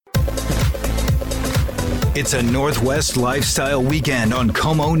It's a Northwest lifestyle weekend on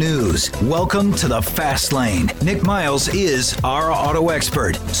Como News. Welcome to the Fast Lane. Nick Miles is our auto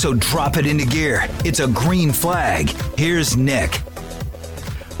expert, so drop it into gear. It's a green flag. Here's Nick.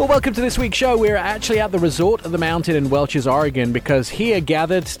 Well, welcome to this week's show. We're actually at the Resort of the Mountain in Welches, Oregon, because here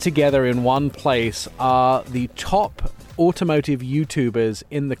gathered together in one place are the top automotive YouTubers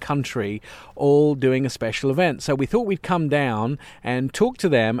in the country, all doing a special event. So we thought we'd come down and talk to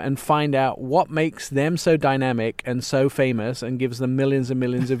them and find out what makes them so dynamic and so famous and gives them millions and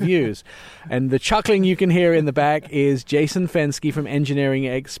millions of views. And the chuckling you can hear in the back is Jason Fenske from Engineering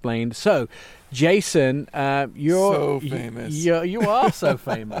Explained. So, Jason, you're so famous. You are so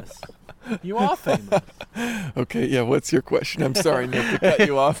famous. You are famous. Okay, yeah, what's your question? I'm sorry, Nick, to cut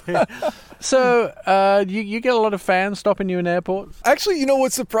you off. So, you get a lot of fans stopping you in airports? Actually, you know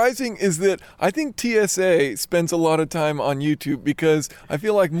what's surprising is that I think TSA spends a lot of time on YouTube because I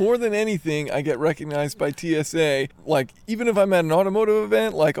feel like more than anything, I get recognized by TSA. Like, even if I'm at an automotive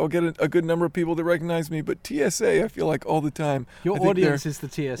event, like, I'll get a good number of people that recognize me, but TSA, I feel like all the time. Your audience is the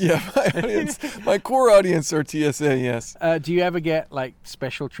TSA. Yeah, my audience, my core audience are TSA, yes. Do you ever get, like,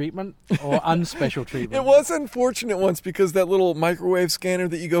 special treatment or unspecial treatment? It was unfortunate once because that little microwave scanner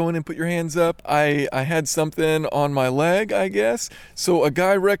that you go in and put your hands up, I had something on my leg, I guess. So a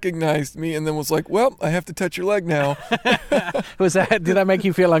guy recognized me and then was like, well, I have to touch your leg now. Did that make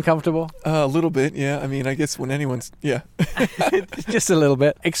you feel uncomfortable? A little bit, yeah. I mean, I guess when anyone's, yeah. Just a little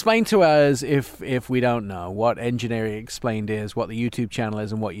bit. Explain to us, if we don't know, what Engineering Explained is, what the YouTube channel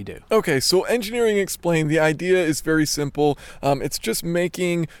is, and what you do. Okay, so Engineering Explained, the idea is very simple. It's just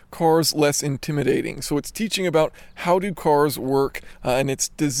making cars less intimidating. So it's teaching about how do cars work, and it's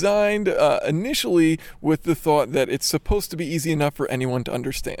designed initially with the thought that it's supposed to be easy enough for anyone to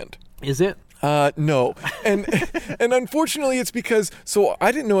understand. Is it? No. And unfortunately it's because, so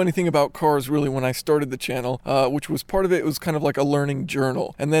I didn't know anything about cars really when I started the channel, which was part of it was kind of like a learning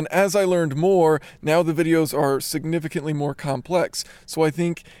journal. And then as I learned more, now the videos are significantly more complex. So I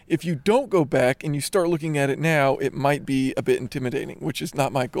think if you don't go back and you start looking at it now, it might be a bit intimidating, which is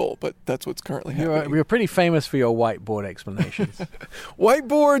not my goal, but that's what's currently happening. You're pretty famous for your whiteboard explanations.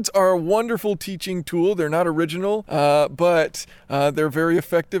 Whiteboards are a wonderful teaching tool. They're not original, but they're very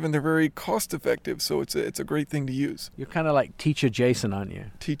effective and they're very cost effective, so it's a great thing to use. You're kind of like Teacher Jason, aren't you?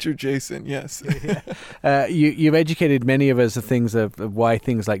 Teacher Jason, yes. You've educated many of us the things of why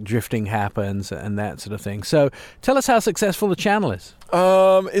things like drifting happens and that sort of thing. So tell us how successful the channel is.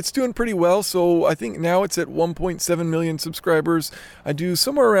 It's doing pretty well. So I think now it's at 1.7 million subscribers. I do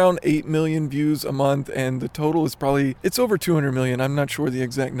somewhere around 8 million views a month, and the total is it's over 200 million. I'm not sure the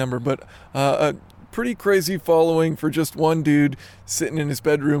exact number, but a pretty crazy following for just one dude sitting in his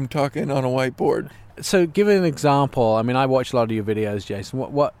bedroom talking on a whiteboard. So give an example. I mean, I watch a lot of your videos, Jason.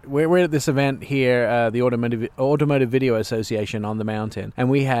 We're at this event here, the Automotive Video Association on the mountain, and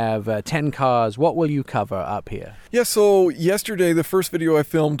we have 10 cars. What will you cover up here? Yeah, so yesterday, the first video I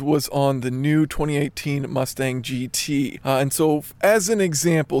filmed was on the new 2018 Mustang GT. And so as an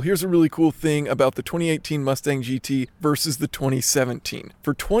example, here's a really cool thing about the 2018 Mustang GT versus the 2017.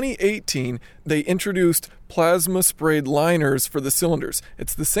 For 2018, they introduced plasma sprayed liners for the cylinders.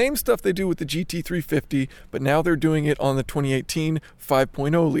 It's the same stuff they do with the GT350, but now they're doing it on the 2018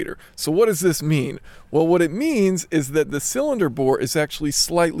 5.0 liter. So what does this mean? Well, what it means is that the cylinder bore is actually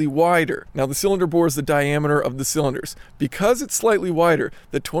slightly wider. Now, the cylinder bore is the diameter of the cylinders. Because it's slightly wider,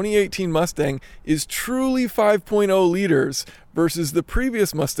 the 2018 Mustang is truly 5.0 liters versus the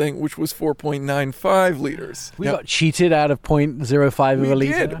previous Mustang, which was 4.95 liters. We got cheated out of 0.05 of a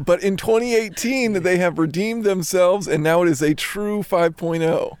liter. We did, but in 2018, they have redeemed themselves, and now it is a true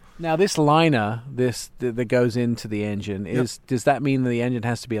 5.0. Now, this liner, that goes into the engine, does that mean that the engine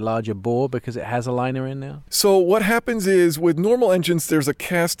has to be a larger bore because it has a liner in now? So what happens is, with normal engines, there's a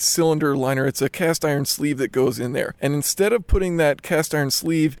cast cylinder liner. It's a cast iron sleeve that goes in there. And instead of putting that cast iron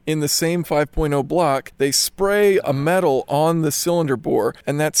sleeve in the same 5.0 block, they spray a metal on the cylinder bore,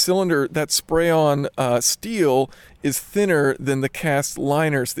 and that spray-on steel is thinner than the cast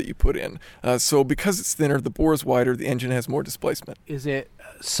liners that you put in. So because it's thinner, the bore is wider, the engine has more displacement. Is it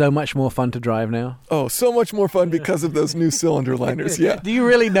so much more fun to drive now? Oh, so much more fun because of those new cylinder liners, yeah. Do you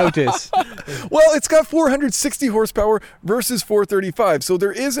really notice? Well, it's got 460 horsepower versus 435, so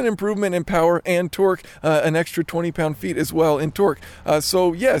there is an improvement in power and torque, an extra 20 pound-feet as well in torque.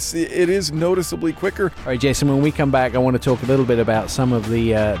 So yes, it is noticeably quicker. All right, Jason, when we come back, I want to talk a little bit about some of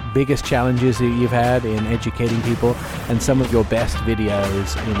the biggest challenges that you've had in educating people and some of your best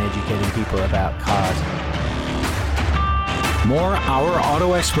videos in educating people about cars. More Our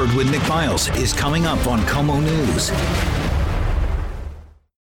Auto Expert with Nick Miles is coming up on Como News.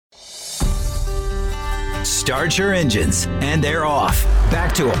 Start your engines, and they're off.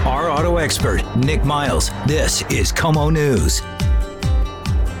 Back to our auto expert, Nick Miles. This is Como News.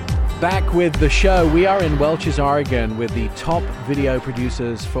 Back with the show. We are in Welch's, Oregon with the top video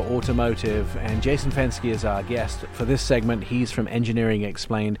producers for automotive, and Jason Fenske is our guest for this segment. He's from Engineering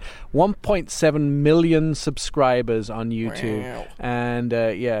Explained. 1.7 million subscribers on YouTube. Wow. And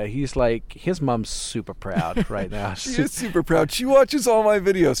he's like, his mom's super proud right now. She is super proud. She watches all my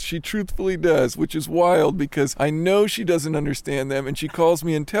videos. She truthfully does, which is wild because I know she doesn't understand them, and she calls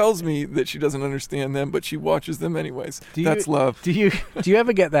me and tells me that she doesn't understand them, but she watches them anyways. That's love. Do you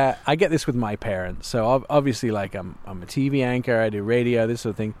ever get that? I get this with my parents. So obviously, like, I'm a TV anchor, I do radio, this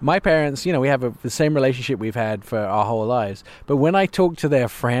sort of thing. My parents, we have the same relationship we've had for our whole lives. But when I talk to their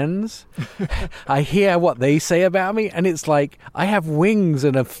friends, I hear what they say about me, and it's like I have wings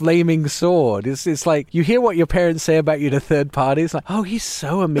and a flaming sword. It's like you hear what your parents say about you to third parties. Like, oh, he's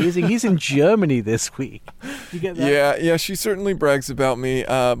so amazing. He's in Germany this week. You get that? Yeah. She certainly brags about me,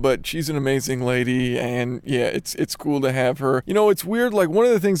 but she's an amazing lady, and yeah, it's cool to have her. It's weird. Like, one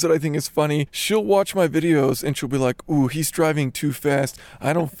of the things that I think is funny, she'll watch my videos and she'll be like, ooh, he's driving too fast.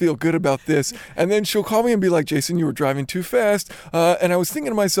 I don't feel good about this. And then she'll call me and be like, Jason, you were driving too fast. And I was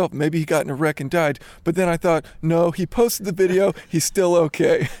thinking to myself, maybe he got in a wreck and died. But then I thought, no, he posted the video. He's still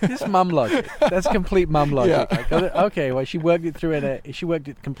okay. This mum logic. That's complete mum logic. Yeah. Like, okay, well, she worked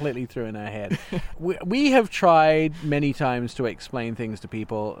it completely through in her head. We have tried many times to explain things to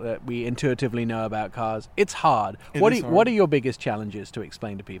people that we intuitively know about cars. It's hard. What are your biggest challenges to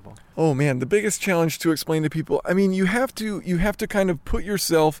explain to people? Oh man, the biggest challenge to explain to people, I mean, you have to kind of put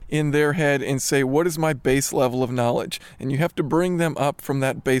yourself in their head and say, what is my base level of knowledge? And you have to bring them up from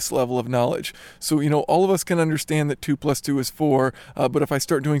that base level of knowledge. So, all of us can understand that 2 + 2 is 4, but if I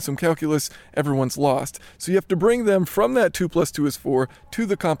start doing some calculus, everyone's lost. So you have to bring them from that 2 + 2 is 4 to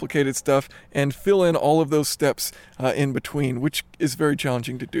the complicated stuff and fill in all of those steps in between, which is very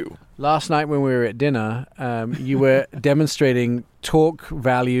challenging to do. Last night when we were at dinner, you were demonstrating torque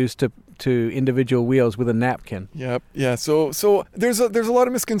values to individual wheels with a napkin. Yep. Yeah. So there's a lot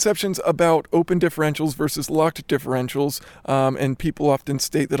of misconceptions about open differentials versus locked differentials, and people often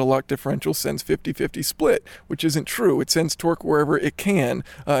state that a locked differential sends 50-50 split, which isn't true. It sends torque wherever it can.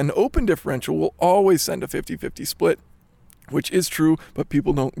 An open differential will always send a 50-50 split, which is true, but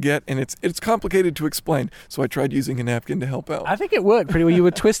people don't get, and it's complicated to explain. So I tried using a napkin to help out. I think it worked pretty well. You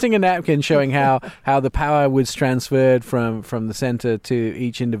were twisting a napkin, showing how the power was transferred from the center to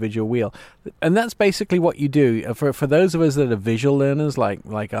each individual wheel, and that's basically what you do. For those of us that are visual learners,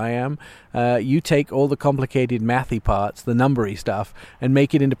 like I am, you take all the complicated mathy parts, the numbery stuff, and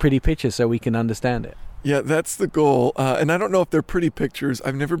make it into pretty pictures so we can understand it. Yeah, that's the goal. And I don't know if they're pretty pictures.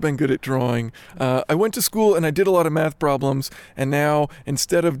 I've never been good at drawing. I went to school and I did a lot of math problems. And now,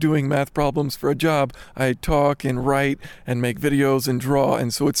 instead of doing math problems for a job, I talk and write and make videos and draw.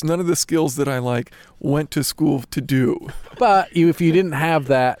 And so it's none of the skills that I went to school to do. But if you didn't have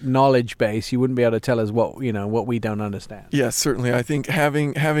that knowledge base, you wouldn't be able to tell us what we don't understand. Yes, certainly. I think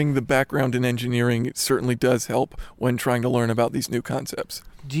having the background in engineering certainly does help when trying to learn about these new concepts.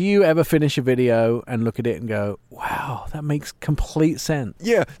 Do you ever finish a video and look at it and go, wow, that makes complete sense?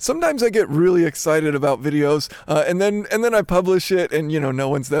 Yeah, sometimes I get really excited about videos, and then I publish it, and no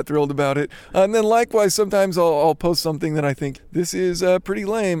one's that thrilled about it. And then likewise, sometimes I'll post something that I think this is pretty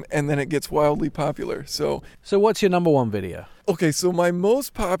lame, and then it gets wildly popular. So what's your number one video? Okay, so my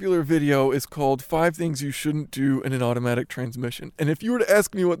most popular video is called 5 Things You Shouldn't Do in an Automatic Transmission. And if you were to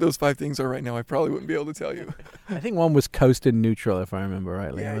ask me what those 5 things are right now, I probably wouldn't be able to tell you. I think one was coast in neutral, if I remember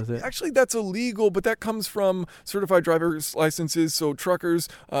rightly. Yeah, was it? Actually, that's illegal, but that comes from certified driver's licenses. So truckers,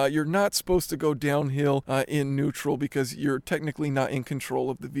 you're not supposed to go downhill in neutral because you're technically not in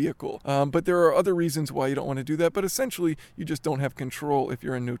control of the vehicle. But there are other reasons why you don't want to do that. But essentially, you just don't have control if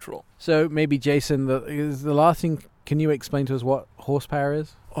you're in neutral. So maybe, Jason, the last thing, can you explain to us what horsepower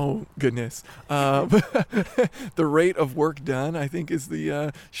is? Oh, goodness. The rate of work done, I think, is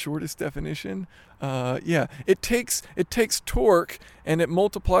the shortest definition. It takes torque and it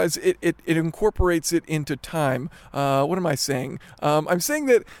multiplies it incorporates it into time. What am I saying? I'm saying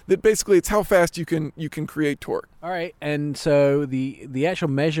that basically it's how fast you can create torque. All right, and so the actual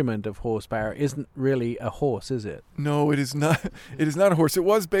measurement of horsepower isn't really a horse, is it? No, it is not. It is not a horse. It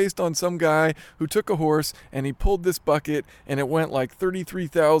was based on some guy who took a horse and he pulled this bucket and it went like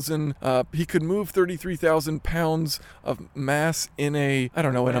 33,000 33,000. He could move 33,000 pounds of mass in a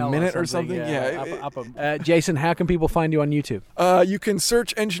minute or something. Jason, how can people find you on YouTube? You can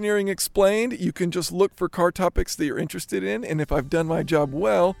search Engineering Explained. You can just look for car topics that you're interested in, and if I've done my job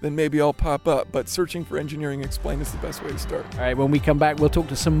well, then maybe I'll pop up. But searching for Engineering Explained is the best way to start. All right, when we come back, we'll talk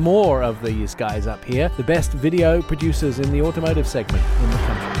to some more of these guys up here, the best video producers in the automotive segment in the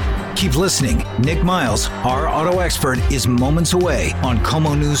country. Keep listening. Nick Miles, our auto expert, is moments away on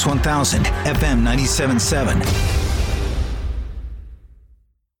Como News 1000, FM 97.7.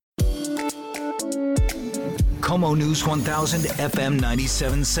 Como News 1000, FM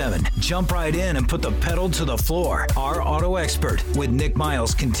 97.7. Jump right in and put the pedal to the floor. Our auto expert with Nick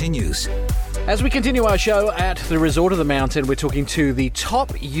Miles continues. As we continue our show at the Resort of the Mountain, we're talking to the top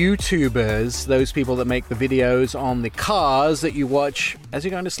YouTubers, those people that make the videos on the cars that you watch as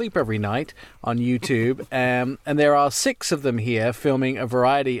you're going to sleep every night on YouTube. And there are 6 of them here filming a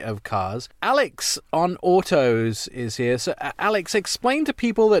variety of cars. Alex on Autos is here. So, Alex, explain to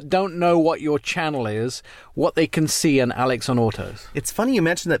people that don't know what your channel is, what they can see on Alex on Autos. It's funny you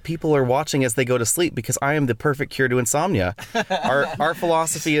mentioned that people are watching as they go to sleep because I am the perfect cure to insomnia. Our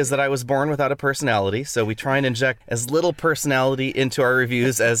philosophy is that I was born without a personality, so we try and inject as little personality into our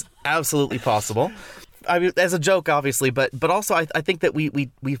reviews as absolutely possible. I mean, as a joke, obviously, but also I think that we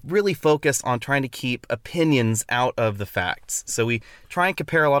really focus on trying to keep opinions out of the facts. So we try and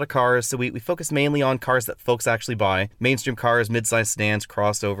compare a lot of cars. So we focus mainly on cars that folks actually buy, mainstream cars, mid-size sedans,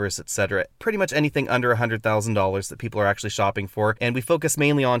 crossovers, etc. Pretty much anything under $100,000 that people are actually shopping for. And we focus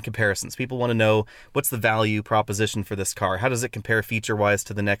mainly on comparisons. People want to know what's the value proposition for this car. How does it compare feature-wise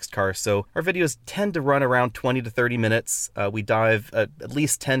to the next car? So our videos tend to run around 20 to 30 minutes. We dive at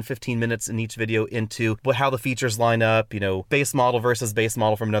least 10, 15 minutes in each video into how the features line up, base model versus base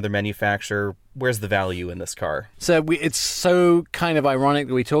model from another manufacturer. Where's the value in this car? So it's so kind of ironic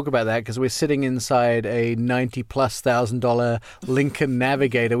that we talk about that because we're sitting inside a $90,000+ Lincoln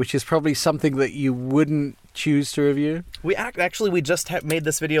Navigator, which is probably something that you wouldn't choose to review. We just made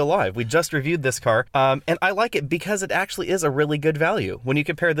this video live. We just reviewed this car, and I like it because it actually is a really good value. When you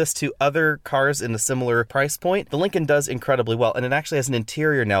compare this to other cars in a similar price point, the Lincoln does incredibly well, and it actually has an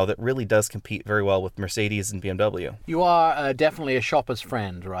interior now that really does compete very well with Mercedes and BMW. You are definitely a shopper's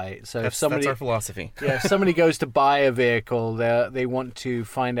friend, right? So that's our philosophy. Yeah, if somebody goes to buy a vehicle, they want to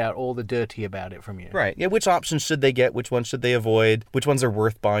find out all the dirty about it from you. Right. Yeah. Which options should they get? Which ones should they avoid? Which ones are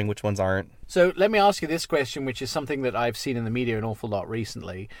worth buying? Which ones aren't? So let me ask you this question, which is something that I've seen in the media an awful lot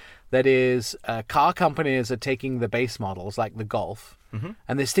recently. That is, car companies are taking the base models, like the Golf,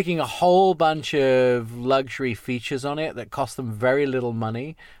 and they're sticking a whole bunch of luxury features on it that cost them very little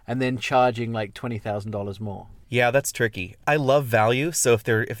money, and then charging like $20,000 more. Yeah, that's tricky. I love value, so if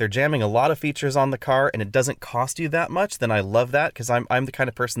they're jamming a lot of features on the car and it doesn't cost you that much, then I love that because I'm the kind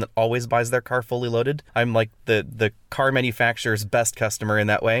of person that always buys their car fully loaded. I'm like the car manufacturer's best customer in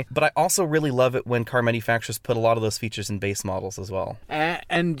that way. But I also really love it when car manufacturers put a lot of those features in base models as well.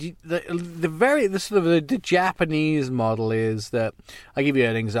 And the Japanese model is that, I'll give you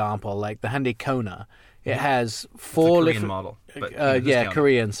an example, like the Hyundai Kona. It has 4 Korean model. But,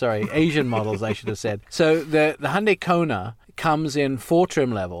 Korean, sorry. Asian models, I should have said. So the Hyundai Kona comes in 4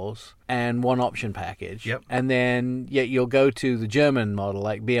 trim levels and 1 option package. Yep. And then you'll go to the German model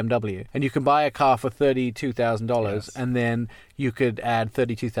like BMW, and you can buy a car for $32,000, and then you could add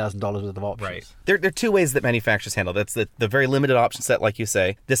 $32,000 worth of options. Right. There are 2 ways that manufacturers handle. That's the very limited option set, like you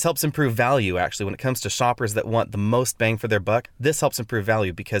say. This helps improve value, actually, when it comes to shoppers that want the most bang for their buck. This helps improve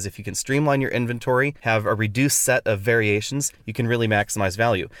value because if you can streamline your inventory, have a reduced set of variations, you can really maximize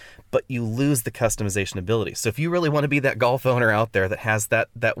value. But you lose the customization ability. So if you really want to be that Golf owner out there that has that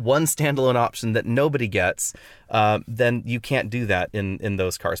one standalone option that nobody gets, then you can't do that in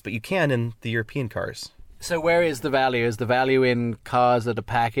those cars. But you can in the European cars. So where is the value? Is the value in cars that are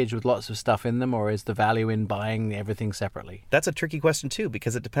packaged with lots of stuff in them, or is the value in buying everything separately? That's a tricky question, too,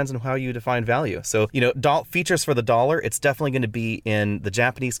 because it depends on how you define value. So, features for the dollar, it's definitely going to be in the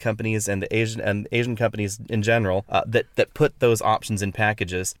Japanese companies and the Asian companies in general that put those options in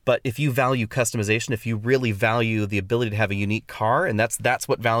packages. But if you value customization, if you really value the ability to have a unique car, and that's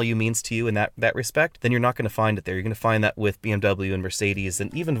what value means to you in that respect, then you're not going to find it there. You're going to find that with BMW and Mercedes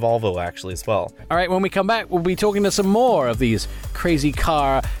and even Volvo, actually, as well. All right, when we come back, we'll be talking to some more of these crazy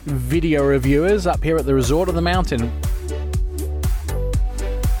car video reviewers up here at the Resort of the Mountain.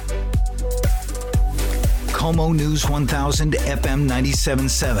 Como News 1000 FM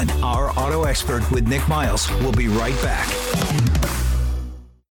 97.7. Our auto expert with Nick Miles. We'll be right back.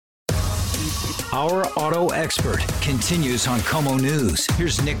 Our auto expert continues on Como News.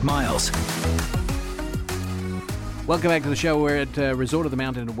 Here's Nick Miles. Welcome back to the show. We're at Resort of the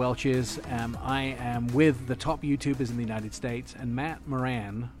Mountain in Welch's. I am with the top YouTubers in the United States, and Matt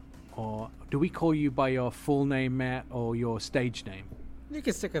Moran, or do we call you by your full name, Matt, or your stage name? You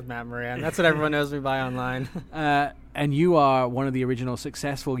can stick with Matt Moran. That's what everyone knows me by online. And you are one of the original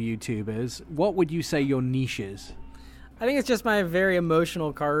successful YouTubers. What would you say your niche is? I think it's just my very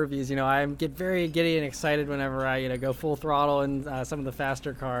emotional car reviews. You know, I get very giddy and excited whenever I, go full throttle in some of the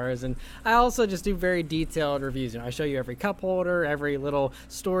faster cars. And I also just do very detailed reviews. I show you every cup holder, every little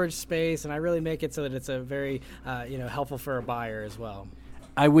storage space, and I really make it so that it's a very, helpful for a buyer as well.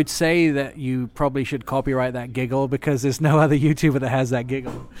 I would say that you probably should copyright that giggle because there's no other YouTuber that has that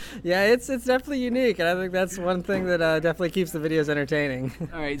giggle. Yeah, it's definitely unique, and I think that's one thing that definitely keeps the videos entertaining.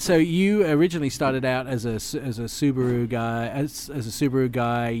 All right, so you originally started out as a Subaru guy. As a Subaru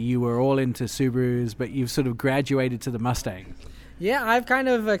guy, you were all into Subarus, but you've sort of graduated to the Mustangs. Yeah, I've kind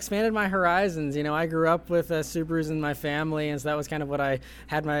of expanded my horizons. I grew up with Subarus in my family, and so that was kind of what I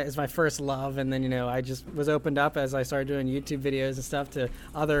had as my first love. And then, I just was opened up as I started doing YouTube videos and stuff to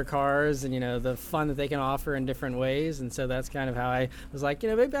other cars and, the fun that they can offer in different ways. And so that's kind of how I was like,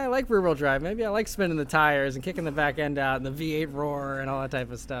 maybe I like rear-wheel drive. Maybe I like spinning the tires and kicking the back end out and the V8 roar and all that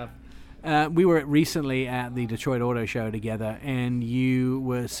type of stuff. We were recently at the Detroit Auto Show together, and you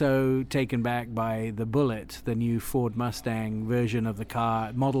were so taken back by the Bullitt, the new Ford Mustang version of the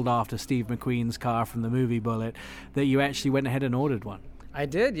car, modeled after Steve McQueen's car from the movie Bullitt, that you actually went ahead and ordered one. I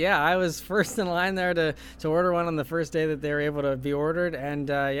did, yeah. I was first in line there to order one on the first day that they were able to be ordered, and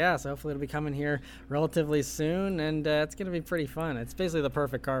so hopefully it'll be coming here relatively soon, and it's going to be pretty fun. It's basically the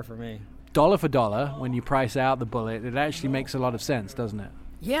perfect car for me. Dollar for dollar, when you price out the Bullitt, it actually makes a lot of sense, doesn't it?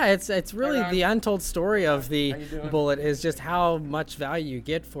 Yeah, it's really the untold story of the Bullitt is just how much value you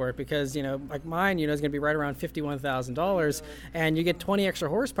get for it because, like mine, is going to be right around $51,000 and you get 20 extra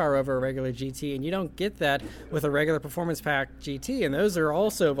horsepower over a regular GT and you don't get that with a regular performance pack GT and those are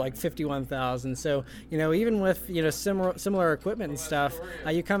also like $51,000. So, even with, similar equipment and stuff,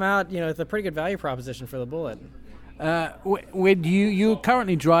 you come out, with a pretty good value proposition for the Bullitt. When you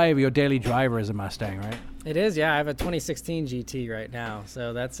currently drive your daily driver as a Mustang, right? It is, yeah. I have a 2016 GT right now,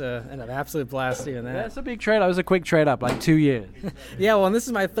 so that's an absolute blast doing that. That's a big trade. That was a quick trade up, like 2 years. Yeah, well, and this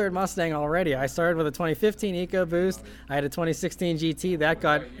is my third Mustang already. I started with a 2015 EcoBoost. I had a 2016 GT that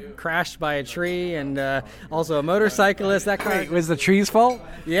got crashed by a tree, and also a motorcyclist. Wait, was the tree's fault?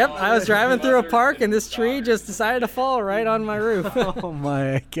 Yep, I was driving through a park, and this tree just decided to fall right on my roof. Oh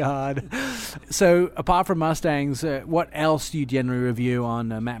my God! So, apart from Mustangs, what else do you generally review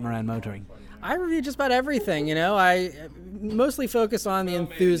on Matt Moran Motoring? I review just about everything, I mostly focus on the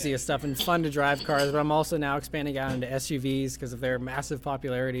enthusiast stuff and fun to drive cars, but I'm also now expanding out into SUVs because of their massive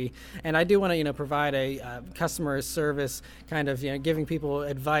popularity. And I do want to, provide a customer service kind of, giving people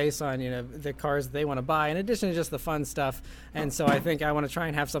advice on, the cars that they want to buy in addition to just the fun stuff. And so I think I want to try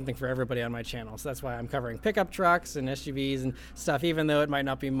and have something for everybody on my channel. So that's why I'm covering pickup trucks and SUVs and stuff, even though it might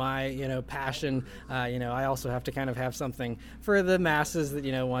not be my, passion. I also have to kind of have something for the masses that,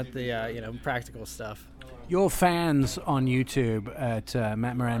 want the, practical stuff. Your fans on YouTube at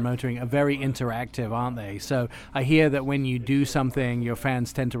Matt Moran Motoring are very interactive, aren't they? So I hear that when you do something, your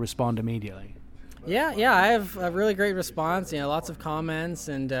fans tend to respond immediately. Yeah, I have a really great response, lots of comments,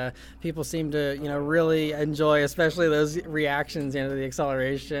 and people seem to, really enjoy, especially those reactions, to the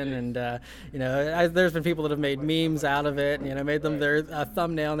acceleration, and, there's been people that have made memes out of it, made them their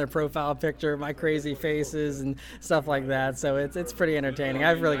thumbnail and their profile picture, my crazy faces and stuff like that, so it's pretty entertaining. I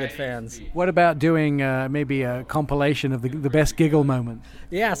have really good fans. What about doing maybe a compilation of the best giggle moments?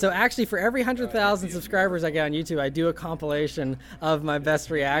 Yeah, so actually for every 100,000 subscribers I get on YouTube, I do a compilation of my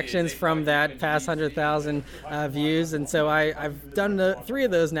best reactions from that past 100,000 views, and so I've done 3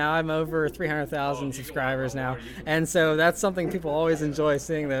 of those now. I'm over 300,000 subscribers now, and so that's something people always enjoy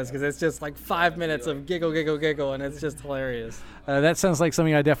seeing those because it's just like 5 minutes of giggle, giggle, giggle, and it's just hilarious. That sounds like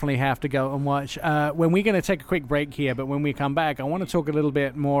something I definitely have to go and watch. When we're going to take a quick break here, but when we come back, I want to talk a little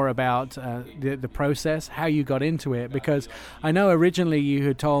bit more about the process, how you got into it, because I know originally you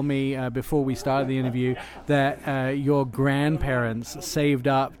had told me before we started the interview that your grandparents saved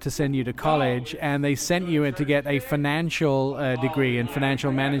up to send you to college, and they sent you to get a financial degree in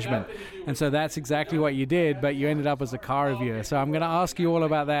financial management. And so that's exactly what you did, but you ended up as a car reviewer. So I'm going to ask you all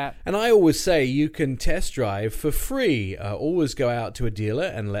about that. And I always say you can test drive for free. Always go out to a dealer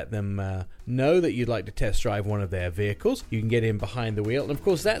and let them know that you'd like to test drive one of their vehicles. You can get in behind the wheel. And of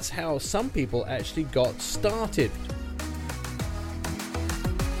course, that's how some people actually got started.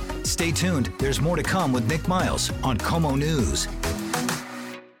 Stay tuned. There's more to come with Nick Miles on KOMO News.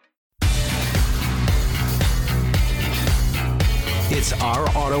 It's Our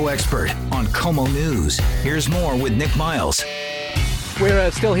Auto Expert on Como News. Here's more with Nick Miles.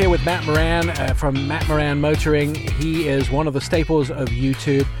 We're still here with Matt Moran from Matt Moran Motoring. He is one of the staples of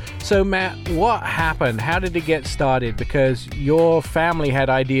YouTube. So, Matt, what happened? How did it get started? Because your family had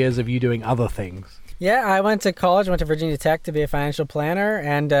ideas of you doing other things. Yeah, I went to college, went to Virginia Tech to be a financial planner,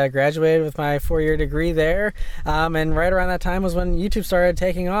 and graduated with my 4-year degree there. And right around that time was when YouTube started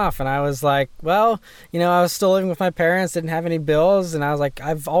taking off. And I was like, well, I was still living with my parents, didn't have any bills. And I was like,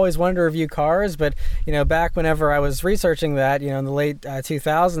 I've always wanted to review cars. But, back whenever I was researching that, in the late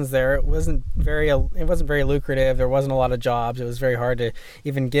 2000s there, it wasn't very lucrative. There wasn't a lot of jobs. It was very hard to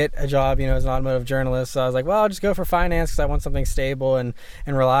even get a job, as an automotive journalist. So I was like, well, I'll just go for finance because I want something stable and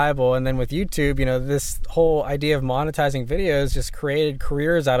reliable. And then with YouTube, this whole idea of monetizing videos just created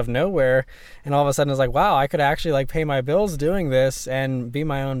careers out of nowhere. And all of a sudden I was like, wow, I could actually pay my bills doing this and be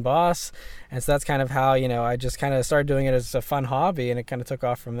my own boss. And so that's kind of how, I just kind of started doing it as a fun hobby, and it kind of took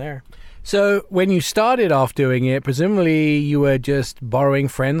off from there. So when you started off doing it, presumably you were just borrowing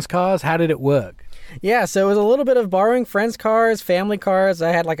friends' cars. How did it work? Yeah, so it was a little bit of borrowing friends' cars, family cars. I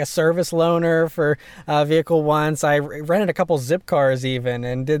had a service loaner for a vehicle once. I rented a couple zip cars even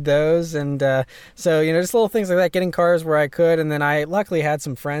and did those. And so, just little things like that, getting cars where I could. And then I luckily had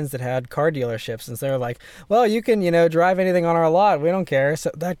some friends that had car dealerships. And so they were like, well, you can, drive anything on our lot. We don't care.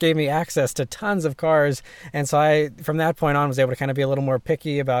 So that gave me access to tons of cars. And so I, from that point on, was able to kind of be a little more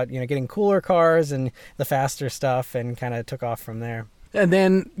picky about, getting cooler cars and the faster stuff, and kind of took off from there. And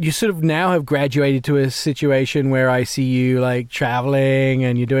then you sort of now have graduated to a situation where I see you traveling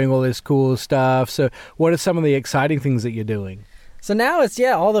and you're doing all this cool stuff. So what are some of the exciting things that you're doing? So now it's,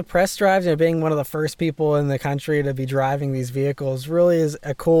 all the press drives, being one of the first people in the country to be driving these vehicles really is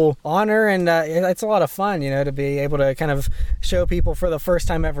a cool honor. And it's a lot of fun, to be able to kind of show people for the first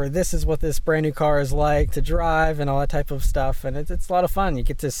time ever, this is what this brand new car is like to drive and all that type of stuff. And it's a lot of fun. You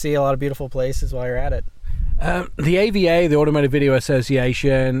get to see a lot of beautiful places while you're at it. The AVA, the Automotive Video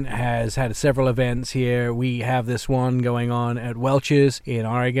Association, has had several events here. We have this one going on at Welch's in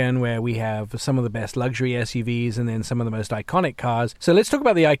Oregon, where we have some of the best luxury SUVs and then some of the most iconic cars. So let's talk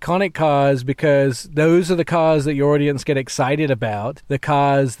about the iconic cars, because those are the cars that your audience get excited about. The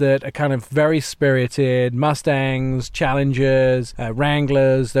cars that are kind of very spirited, Mustangs, Challengers,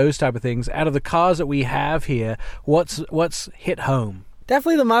 Wranglers, those type of things. Out of the cars that we have here, what's hit home?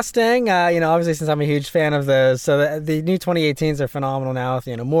 Definitely the Mustang, obviously since I'm a huge fan of those. So the new 2018s are phenomenal now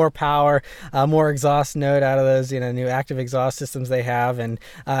with, more power, more exhaust note out of those, new active exhaust systems they have. And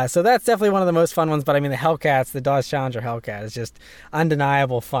so that's definitely one of the most fun ones. But I mean, the Hellcats, the Dodge Challenger Hellcat is just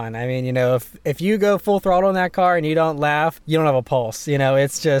undeniable fun. I mean, if you go full throttle in that car and you don't laugh, you don't have a pulse.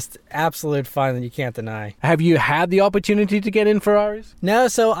 It's just absolute fun that you can't deny. Have you had the opportunity to get in Ferraris? No,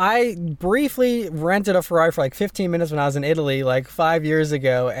 so I briefly rented a Ferrari for 15 minutes when I was in Italy 5 years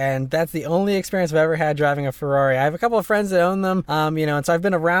ago, and that's the only experience I've ever had driving a Ferrari. I have a couple of friends that own them, and so I've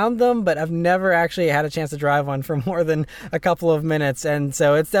been around them, but I've never actually had a chance to drive one for more than a couple of minutes. And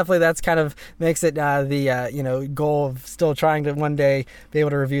so it's definitely, that's kind of makes it the goal of still trying to one day be able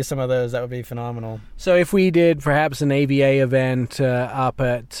to review some of those. That would be phenomenal. So if we did perhaps an AVA event up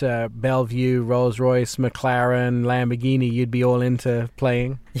at Bellevue, Rolls-Royce, McLaren, Lamborghini, you'd be all into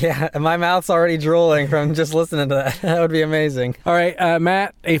playing? Yeah, and my mouth's already drooling from just listening to that. That would be amazing. All right,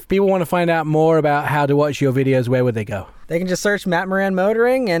 Matt, if people want to find out more about how to watch your videos, where would they go? They can just search Matt Moran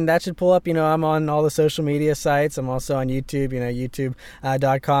Motoring, and that should pull up, I'm on all the social media sites. I'm also on YouTube,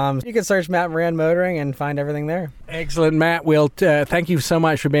 youtube.com. You can search Matt Moran Motoring and find everything there. Excellent, Matt. Well, thank you so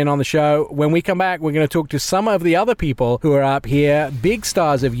much for being on the show. When we come back, we're going to talk to some of the other people who are up here, big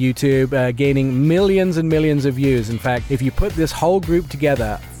stars of YouTube, gaining millions and millions of views. In fact, if you put this whole group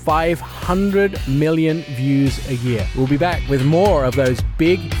together, 500 million views a year. We'll be back with more of those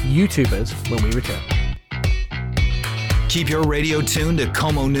big YouTubers when we return. Keep your radio tuned to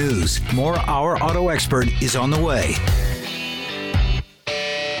Como News. More Our Auto Expert is on the way.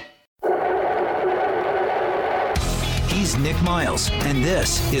 He's Nick Miles, and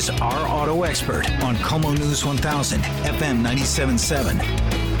this is Our Auto Expert on Como News 1000, FM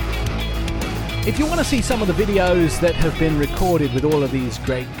 97.7. If you want to see some of the videos that have been recorded with all of these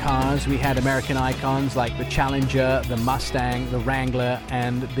great cars, we had American icons like the Challenger, the Mustang, the Wrangler,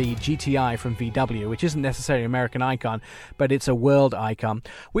 and the GTI from VW, which isn't necessarily an American icon, but it's a world icon.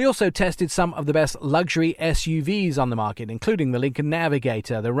 We also tested some of the best luxury SUVs on the market, including the Lincoln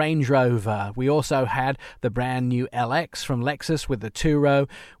Navigator, the Range Rover. We also had the brand new LX from Lexus with the two-row.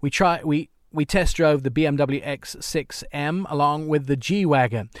 We test drove the BMW X6M along with the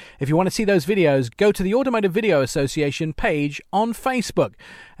G-Wagon. If you want to see those videos, go to the Automotive Video Association page on Facebook,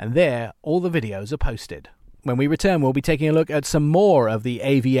 and there all the videos are posted. When we return, we'll be taking a look at some more of the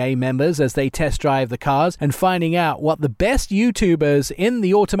AVA members as they test drive the cars and finding out what the best YouTubers in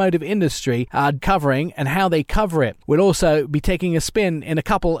the automotive industry are covering and how they cover it. We'll also be taking a spin in a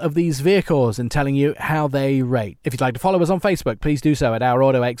couple of these vehicles and telling you how they rate. If you'd like to follow us on Facebook, please do so at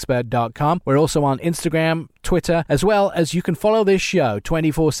ourautoexpert.com. We're also on Instagram, Twitter, as well as you can follow this show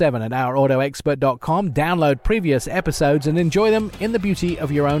 24/7 at ourautoexpert.com, download previous episodes and enjoy them in the beauty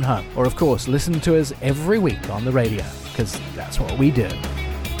of your own home. Or, of course, listen to us every week on the radio, because that's what we do.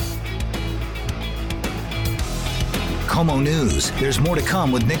 Como News. There's more to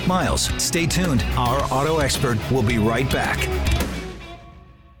come with Nick Miles. Stay tuned. Our Auto Expert will be right back.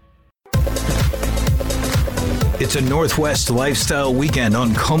 It's a Northwest lifestyle weekend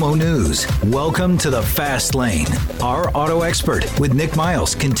on Como News. Welcome to the Fast Lane. Our Auto Expert with Nick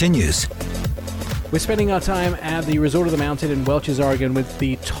Miles continues. We're spending our time at the Resort of the Mountain in Welches, Oregon with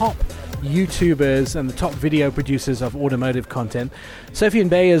the top YouTubers and the top video producers of automotive content. Sofian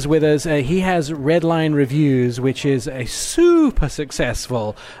Bey is with us. He has Redline Reviews, which is a super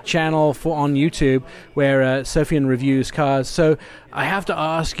successful channel on YouTube where Sofian reviews cars. So I have to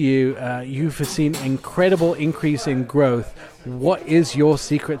ask you, you've seen incredible increase in growth. What is your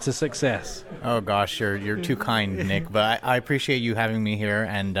secret to success? Oh gosh, you're too kind, Nick, but I appreciate you having me here.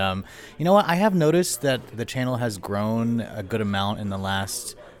 And you know what? I have noticed that the channel has grown a good amount in the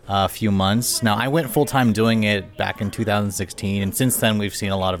last few months. Now, I went full-time doing it back in 2016, and since then we've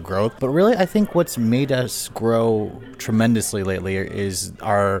seen a lot of growth. But really, I think what's made us grow tremendously lately is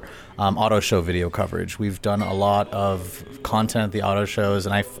our auto show video coverage. We've done a lot of content at the auto shows,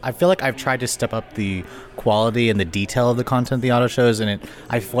 and I feel like I've tried to step up the quality and the detail of the content at the auto shows, and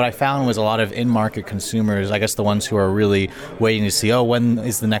what I found was a lot of in-market consumers, I guess the ones who are really waiting to see, when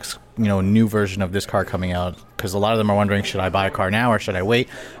is the next new version of this car coming out, because a lot of them are wondering, should I buy a car now or should I wait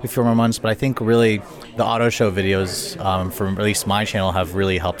a few more months? But I think really the auto show videos from at least my channel have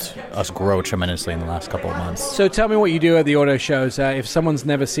really helped us grow tremendously in the last couple of months. So tell me what you do at the auto shows. If someone's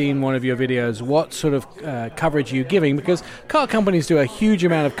never seen one of your videos, what sort of coverage are you giving? Because car companies do a huge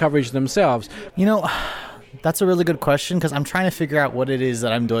amount of coverage themselves. That's a really good question, because I'm trying to figure out what it is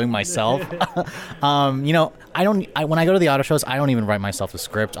that I'm doing myself. When I go to the auto shows, I don't even write myself a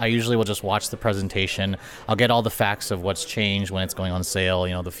script. I usually will just watch the presentation. I'll get all the facts of what's changed when it's going on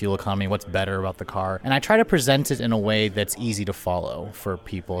sale, the fuel economy, what's better about the car. And I try to present it in a way that's easy to follow for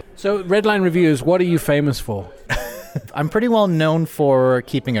people. So Redline Reviews, what are you famous for? I'm pretty well known for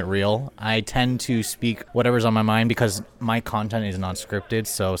keeping it real. I tend to speak whatever's on my mind because my content is not scripted.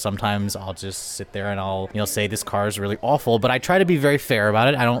 So sometimes I'll just sit there and I'll, say this car is really awful, but I try to be very fair about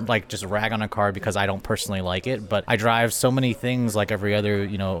it. I don't just rag on a car because I don't personally like it, but I drive so many things like every other,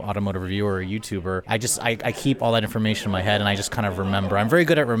 automotive reviewer or YouTuber. I keep all that information in my head and I just kind of remember. I'm very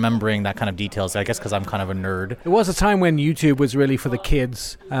good at remembering that kind of details, I guess because I'm kind of a nerd. There was a time when YouTube was really for the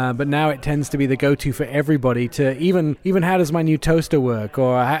kids, but now it tends to be the go-to for everybody to even how does my new toaster work,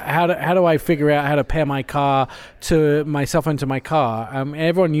 or how do I figure out how to pair my car to my cell phone to my car.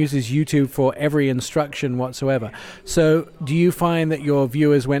 Everyone uses YouTube for every instruction whatsoever. So do you find that your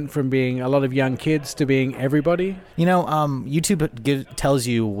viewers went from being a lot of young kids to being everybody? YouTube tells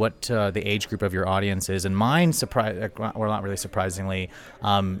you what the age group of your audience is, and mine, not really surprisingly,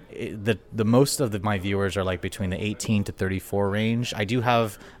 the most of my viewers are like between the 18 to 34 range. I do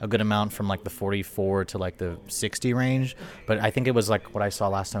have a good amount from like the 44 to like the 60 range, but I think it was like what I saw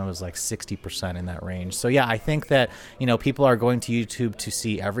last time, it was like 60% in that range. So yeah, I think that people are going to YouTube to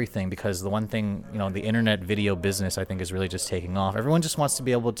see everything, because the one thing, the internet video business I think is really just taking off. Everyone just wants to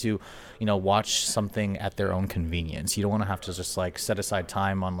be able to watch something at their own convenience. You don't want to have to just like set aside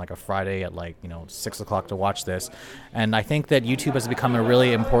time on like a Friday at 6 o'clock to watch this. And I think that YouTube has become a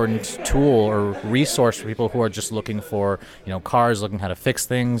really important tool or resource for people who are just looking for cars, looking how to fix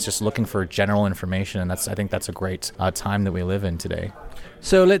things, just looking for general information. And I think that's a great time that we live in today.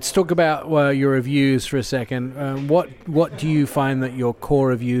 So let's talk about your reviews for a second. What do you find that your core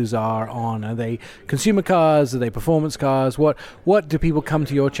reviews are on? Are they consumer cars? Are they performance cars? What do people come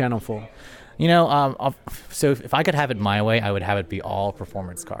to your channel for? So if I could have it my way, I would have it be all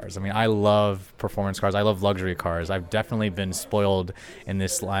performance cars. I mean, I love performance cars. I love luxury cars. I've definitely been spoiled in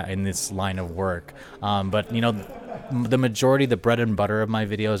this line of work. But the majority, the bread and butter of my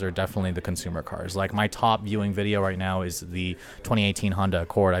videos are definitely the consumer cars. Like my top viewing video right now is the 2018 Honda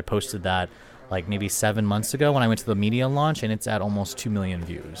Accord. I posted that like maybe 7 months ago when I went to the media launch, and it's at almost 2 million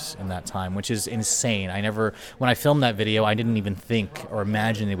views in that time, which is insane. When I filmed that video, I didn't even think or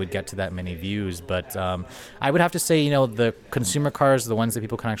imagine it would get to that many views. But I would have to say, the consumer cars, the ones that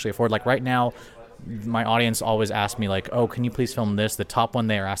people can actually afford, like right now, my audience always asks me like, oh, can you please film this? The top one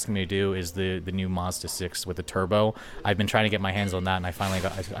they are asking me to do is the new Mazda 6 with the turbo. I've been trying to get my hands on that, and I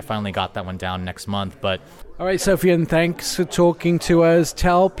finally got that one down next month. But All right, Sophian, thanks for talking to us.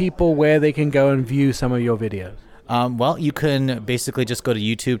 Tell people where they can go and view some of your videos. well, you can basically just go to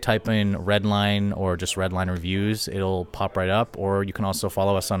YouTube, type in Redline or just Redline Reviews. It'll pop right up. Or you can also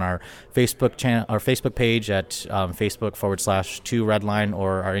follow us on our Facebook channel, our Facebook page at Facebook/2Redline,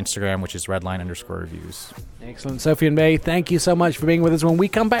 or our Instagram, which is Redline_reviews. Excellent. Sophian Bay, thank you so much for being with us. When we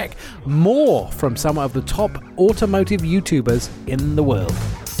come back, more from some of the top automotive YouTubers in the world.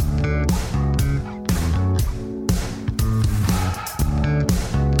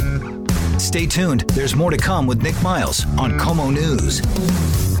 Stay tuned. There's more to come with Nick Miles on Como News.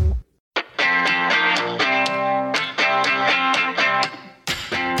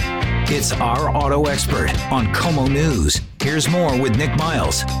 It's Our Auto Expert on Como News. Here's more with Nick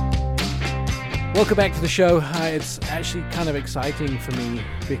Miles. Welcome back to the show. It's actually kind of exciting for me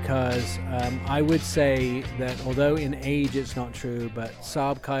because I would say that although in age it's not true, but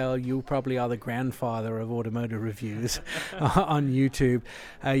Saab Kyle, you probably are the grandfather of automotive reviews on YouTube.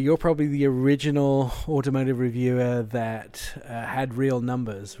 You're probably the original automotive reviewer that had real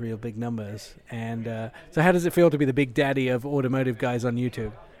numbers, real big numbers. And so how does it feel to be the big daddy of automotive guys on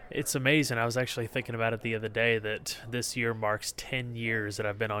YouTube? It's amazing. I was actually thinking about it the other day that this year marks 10 years that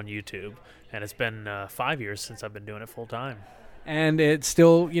I've been on YouTube, and it's been 5 years since I've been doing it full time. And it's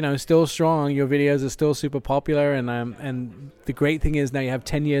still, still strong. Your videos are still super popular, and the great thing is now you have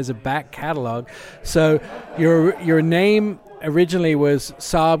 10 years of back catalog. So your name originally was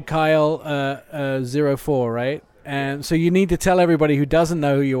Saab Kyle 04, right? And so you need to tell everybody who doesn't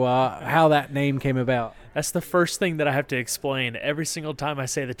know who you are how that name came about. That's the first thing that I have to explain. Every single time I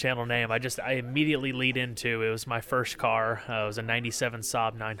say the channel name, I immediately lead into, it was my first car. It was a 97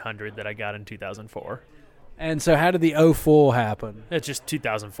 Saab 900 that I got in 2004. And so how did the 04 happen? It's just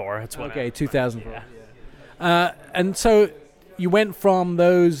 2004. That's what. Okay, 2004. Yeah. And so you went from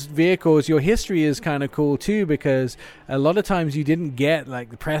those vehicles. Your history is kind of cool too, because a lot of times you didn't get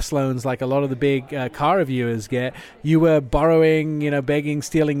like the press loans like a lot of the big car reviewers get. You were borrowing, begging,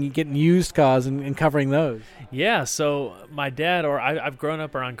 stealing, getting used cars and covering those. Yeah, so my dad, I've grown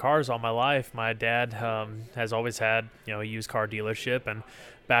up around cars all my life. My dad has always had, a used car dealership, and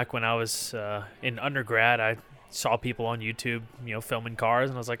back when I was in undergrad, I saw people on YouTube, filming cars,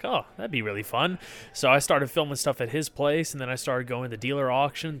 and I was like, oh, that'd be really fun. So I started filming stuff at his place, and then I started going to dealer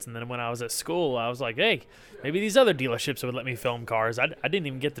auctions, and then when I was at school, I was like, hey, maybe these other dealerships would let me film cars. I didn't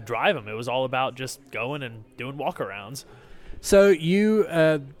even get to drive them. It was all about just going and doing walkarounds. So you,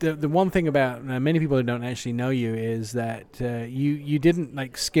 the one thing about many people who don't actually know you is that you didn't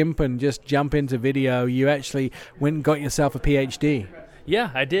like skimp and just jump into video. You actually went and got yourself a PhD.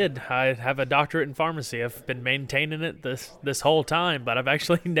 Yeah, I did. I have a doctorate in pharmacy. I've been maintaining it this whole time, but I've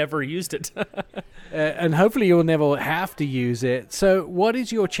actually never used it. And hopefully you'll never have to use it. So what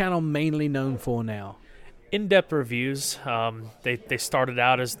is your channel mainly known for now? In-depth reviews. They started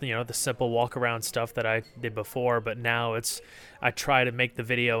out as the simple walk-around stuff that I did before, but now I try to make the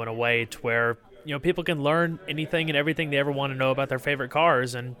video in a way to where people can learn anything and everything they ever want to know about their favorite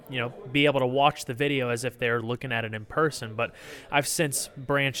cars, and be able to watch the video as if they're looking at it in person. But I've since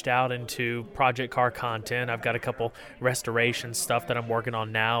branched out into project car content. I've got a couple restoration stuff that I'm working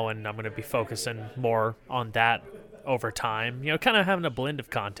on now, and I'm going to be focusing more on that over time. Kind of having a blend of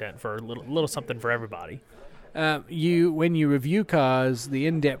content for a little something for everybody. When you review cars, the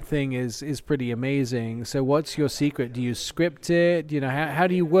in-depth thing is pretty amazing. So what's your secret? Do you script it? How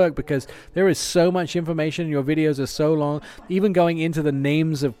do you work? Because there is so much information. Your videos are so long, even going into the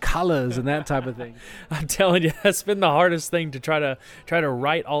names of colors and that type of thing. I'm telling you, that's been the hardest thing, to try to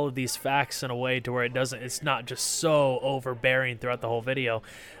write all of these facts in a way to where it's not just so overbearing throughout the whole video.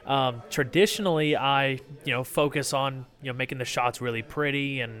 Traditionally, I focus on making the shots really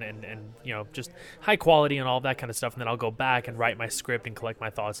pretty and just high quality and all that kind of stuff, and then I'll go back and write my script and collect my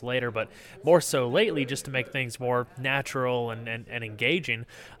thoughts later. But more so lately, just to make things more natural and engaging,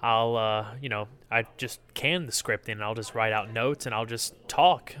 I'll I just can the script and I'll just write out notes and I'll just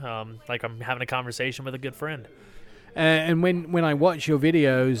talk like I'm having a conversation with a good friend. And when I watch your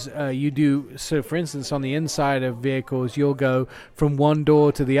videos, you do, so for instance, on the inside of vehicles, you'll go from one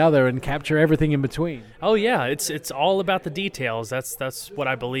door to the other and capture everything in between. Oh yeah, it's all about the details. That's what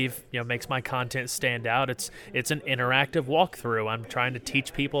I believe makes my content stand out. It's an interactive walkthrough. I'm trying to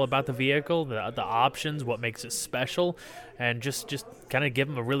teach people about the vehicle, the options, what makes it special, and just kind of give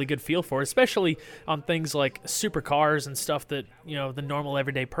them a really good feel for it, especially on things like supercars and stuff that the normal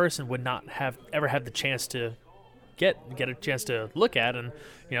everyday person would not ever have the chance to get a chance to look at and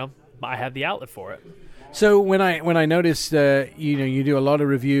I have the outlet for it. So when I noticed, you do a lot of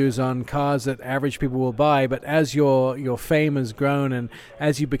reviews on cars that average people will buy, but as your fame has grown and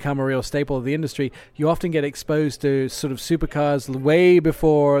as you become a real staple of the industry, you often get exposed to sort of supercars way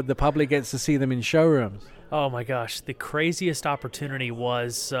before the public gets to see them in showrooms. Oh my gosh, the craziest opportunity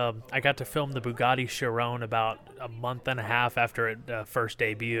was I got to film the Bugatti Chiron about a month and a half after it first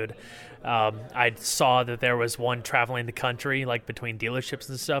debuted. I saw that there was one traveling the country, like between dealerships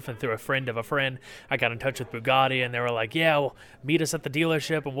and stuff, and through a friend of a friend, I got in touch with Bugatti, and they were like, yeah, well, meet us at the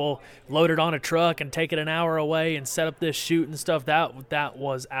dealership, and we'll load it on a truck and take it an hour away and set up this shoot and stuff. That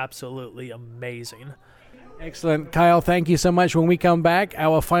was absolutely amazing. Excellent. Kyle, thank you so much. When we come back,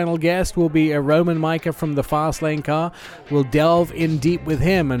 our final guest will be Roman Mica from the Fastlane car. We'll delve in deep with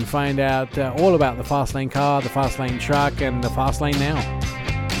him and find out all about the Fastlane car, the Fastlane truck, and the Fastlane Now.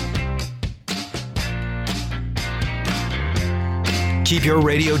 Keep your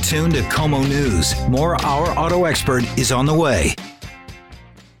radio tuned to Como News. More Our Auto Expert is on the way.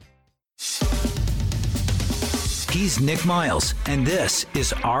 He's Nick Miles, and this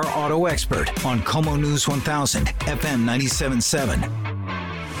is Our Auto Expert on Como News 1000, FM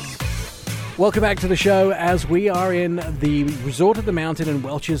 97.7. Welcome back to the show. As we are in the Resort of the Mountain in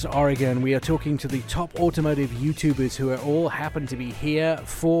Welch's, Oregon, we are talking to the top automotive YouTubers who are all happen to be here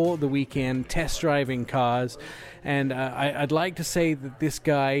for the weekend, test driving cars. And I'd like to say that this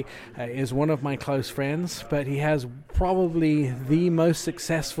guy is one of my close friends, but he has probably the most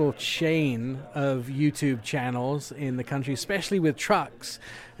successful chain of YouTube channels in the country, especially with trucks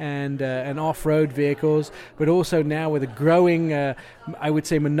and off-road vehicles, but also now with a growing, I would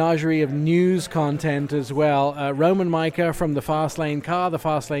say, menagerie of news content as well. Roman Mica from the Fastlane car, the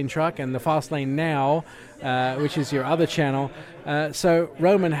Fastlane truck, and the Fastlane Now, which is your other channel. So,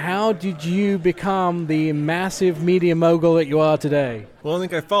 Roman, how did you become the massive media mogul that you are today? Well, I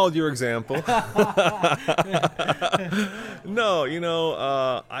think I followed your example. No,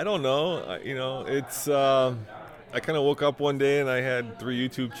 I don't know. It's... I kind of woke up one day and I had 3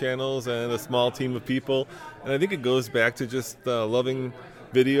 YouTube channels and a small team of people. And I think it goes back to just loving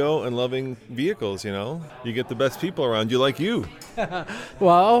video and loving vehicles, You get the best people around you like you.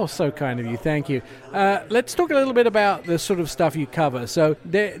 Well, so kind of you. Thank you. Let's talk a little bit about the sort of stuff you cover. So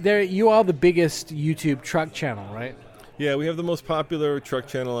there you are the biggest YouTube truck channel, right? Yeah, we have the most popular truck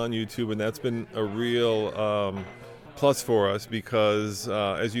channel on YouTube, and that's been a real plus for us because,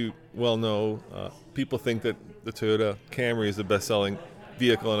 as you well know, people think that the Toyota Camry is the best-selling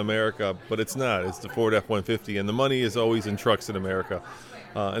vehicle in America, but it's not. It's the Ford F-150, and the money is always in trucks in America.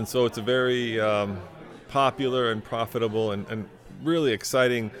 And so it's a very popular and profitable and really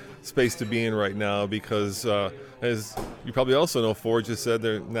exciting space to be in right now because, as you probably also know, Ford just said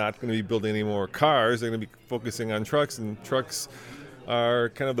they're not going to be building any more cars. They're going to be focusing on trucks, and trucks are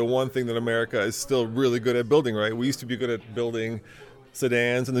kind of the one thing that America is still really good at building, right? We used to be good at building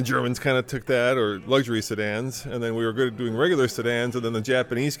sedans, and the Germans kind of took that, or luxury sedans, and then we were good at doing regular sedans, and then the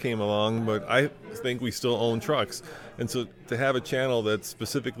Japanese came along, but I think we still own trucks. And so to have a channel that's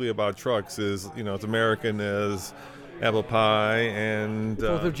specifically about trucks is, as American as apple pie and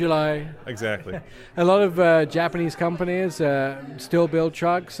 4th of July. Exactly. A lot of Japanese companies still build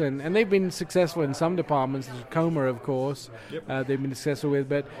trucks, and they've been successful in some departments. Tacoma, of course, they've been successful with.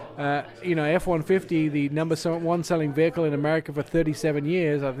 But F-150, the number one selling vehicle in America for 37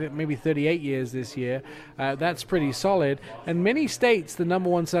 years, I think maybe 38 years this year. That's pretty solid. And many states, the number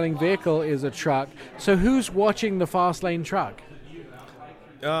one selling vehicle is a truck. So who's watching the Fastlane truck?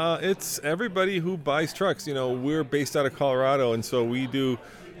 It's everybody who buys trucks. We're based out of Colorado, and so we do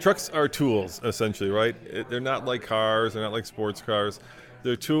trucks are tools, essentially, right? They're not like cars. They're not like sports cars.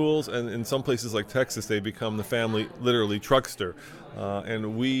 They're tools, and in some places like Texas, they become the family, literally, truckster.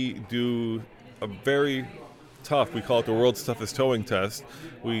 And we do a very tough, we call it the world's toughest towing test.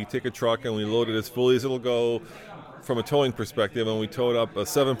 We take a truck and we load it as fully as it'll go from a towing perspective, and we towed up a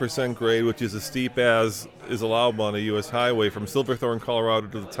 7% grade, which is as steep as is allowable on a U.S. highway from Silverthorne, Colorado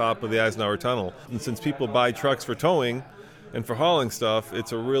to the top of the Eisenhower Tunnel. And since people buy trucks for towing and for hauling stuff,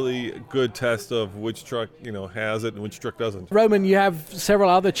 it's a really good test of which truck, has it and which truck doesn't. Roman, you have several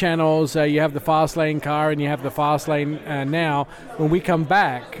other channels. You have the Fastlane car and you have the Fastlane Now. When we come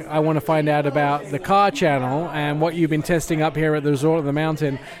back, I want to find out about the car channel and what you've been testing up here at the Resort of the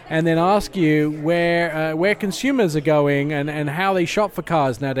Mountain, and then ask you where consumers are going and how they shop for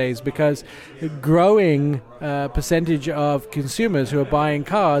cars nowadays, because a growing percentage of consumers who are buying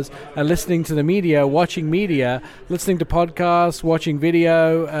cars are listening to the media, watching media, listening to podcasts, podcasts, watching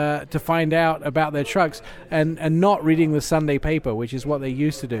video to find out about their trucks, and not reading the Sunday paper, which is what they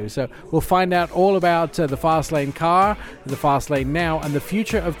used to do. So we'll find out all about the Fastlane car, the Fastlane now, and the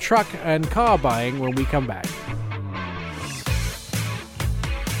future of truck and car buying when we come back.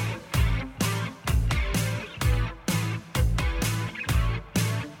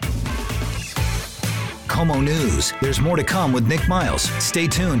 Como News. There's more to come with Nick Miles. Stay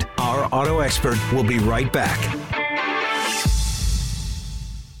tuned. Our auto expert will be right back.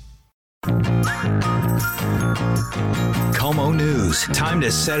 Como News. Time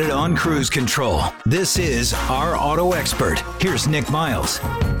to set it on cruise control. This is Our Auto Expert. Here's Nick Miles.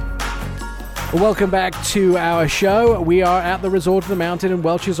 Welcome back to our show. We are at the Resort of the Mountain in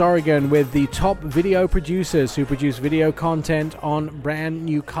Welch's, Oregon, with the top video producers who produce video content on brand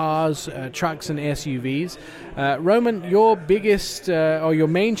new cars, trucks, and SUVs. Roman, your biggest or your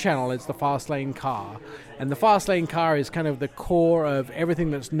main channel is the Fastlane car. And the Fastlane car is kind of the core of everything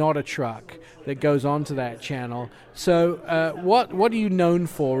that's not a truck that goes onto that channel. So what are you known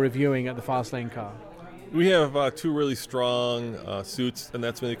for reviewing at the Fastlane car? We have two really strong suits, and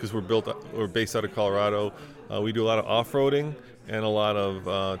that's mainly because we're based out of Colorado. We do a lot of off-roading and a lot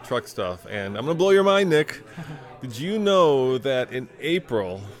of truck stuff. And I'm going to blow your mind, Nick. Did you know that in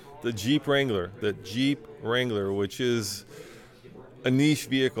April, the Jeep Wrangler, which is a niche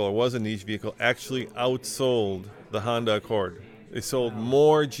vehicle, or was a niche vehicle, actually outsold the Honda Accord? They sold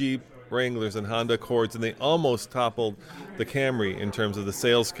more Jeep Wranglers and Honda Accords, and they almost toppled the Camry in terms of the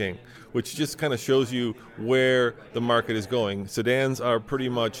sales king, which just kind of shows you where the market is going. Sedans are pretty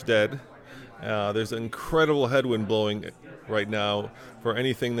much dead. There's an incredible headwind blowing right now for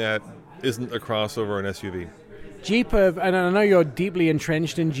anything that isn't a crossover or an SUV. Jeep, and I know you're deeply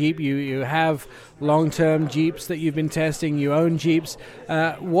entrenched in Jeep. You have long-term Jeeps that you've been testing. You own Jeeps.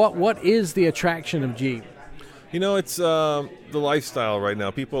 What is the attraction of Jeep? You know, it's the lifestyle right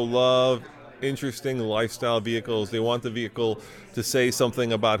now. People love interesting lifestyle vehicles. They want the vehicle to say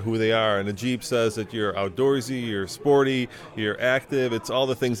something about who they are. And a Jeep says that you're outdoorsy, you're sporty, you're active. It's all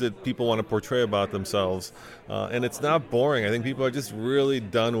the things that people want to portray about themselves. And it's not boring. I think people are just really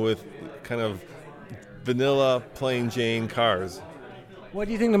done with kind of vanilla, plain Jane cars. What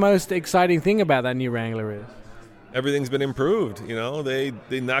do you think the most exciting thing about that new Wrangler is? Everything's been improved. You know, they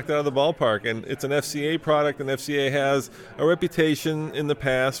knocked it out of the ballpark, and it's an FCA product, and FCA has a reputation in the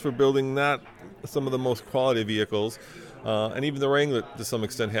past for building not some of the most quality vehicles, and even the Wrangler to some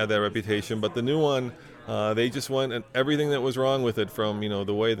extent had that reputation, but the new one, they just went and everything that was wrong with it, from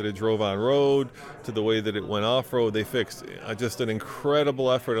the way that it drove on road to the way that it went off road, they fixed. Just an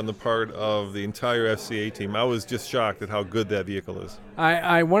incredible effort on the part of the entire FCA team. I was just shocked at how good that vehicle is.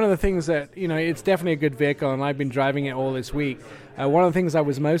 One of the things that it's definitely a good vehicle, and I've been driving it all this week. One of the things I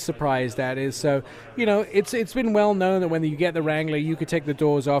was most surprised at is, it's been well known that when you get the Wrangler, you could take the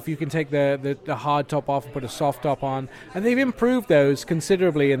doors off, you can take the hard top off and put a soft top on, and they've improved those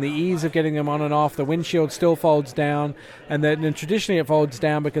considerably, and the ease of getting them on and off. The windshield still folds down, and traditionally it folds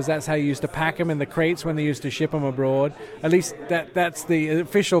down because that's how you used to pack them in the crates when they used to ship them abroad. At least that's the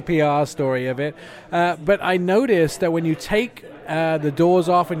official PR story of it. But I noticed that when you take the doors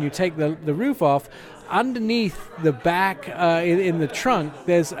off and you take the roof off, underneath the back in the trunk,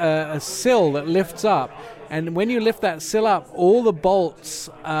 there's a sill that lifts up. And when you lift that sill up, all the bolts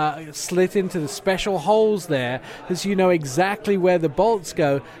slit into the special holes there, so you know exactly where the bolts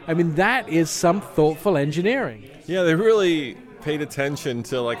go. I mean, that is some thoughtful engineering. Yeah, they really paid attention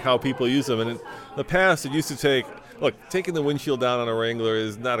to how people use them. And in the past, it used to take... Look, taking the windshield down on a Wrangler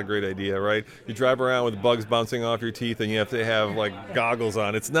is not a great idea, right? You drive around with bugs bouncing off your teeth, and you have to have goggles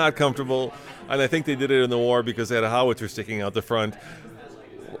on. It's not comfortable, and I think they did it in the war because they had a howitzer sticking out the front,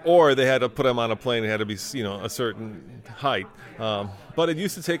 or they had to put them on a plane. It had to be, a certain height. But it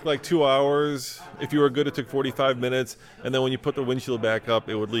used to take 2 hours. If you were good, it took 45 minutes, and then when you put the windshield back up,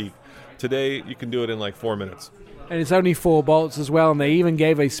 it would leak. Today, you can do it in 4 minutes. And it's only 4 bolts as well, and they even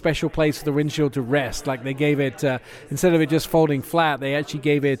gave a special place for the windshield to rest. They gave it, instead of it just folding flat, they actually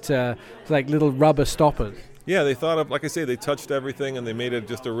gave it little rubber stoppers. Yeah, they thought of, like I say, they touched everything, and they made it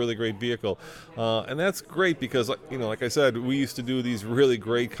just a really great vehicle. And that's great because, like I said, we used to do these really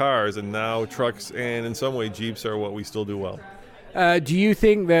great cars, and now trucks and, in some way, Jeeps are what we still do well. Do you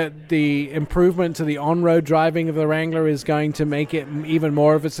think that the improvement to the on-road driving of the Wrangler is going to make it even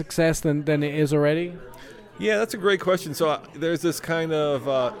more of a success than it is already? Yeah, that's a great question. So there's this kind of,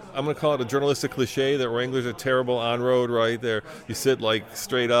 I'm going to call it a journalistic cliche that Wranglers are terrible on road, right? You sit like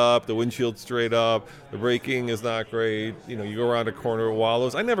straight up, the windshield's straight up, the braking is not great. You know, you go around a corner, it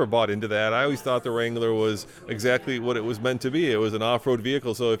wallows. I never bought into that. I always thought the Wrangler was exactly what it was meant to be. It was an off-road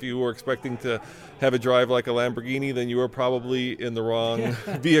vehicle. So if you were expecting to have it drive like a Lamborghini, then you were probably in the wrong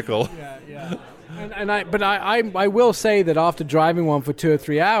vehicle. Yeah. But I will say that after driving one for 2 or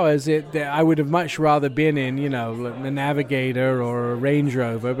 3 hours, I would have much rather been in, you know, a Navigator or a Range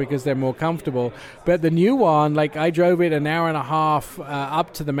Rover because they're more comfortable. But the new one, like I drove it an hour and a half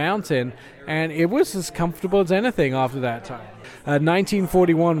up to the mountain, and it was as comfortable as anything after that time.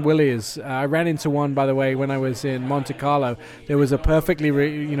 1941 Willys. I ran into one, by the way, when I was in Monte Carlo. There was a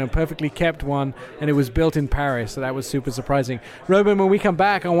perfectly kept one, and it was built in Paris, so that was super surprising. Robin, when we come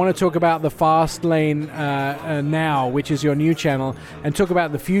back, I want to talk about the Fast Lane Now, which is your new channel, and talk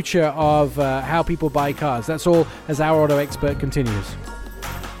about the future of how people buy cars. That's all as Our Auto Expert continues.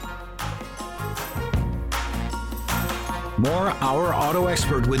 More Our Auto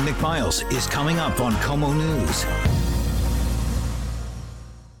Expert with Nick Miles is coming up on KOMO News.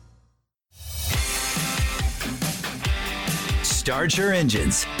 Start your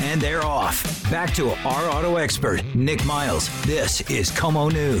engines, and they're off. Back to our auto expert, Nick Miles. This is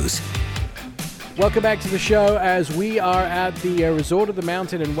KOMO News. Welcome back to the show as we are at the Resort of the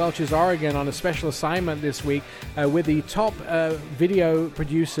Mountain in Welch's, Oregon on a special assignment this week with the top video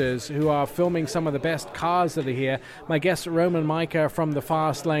producers who are filming some of the best cars that are here. My guest, Roman Micah from the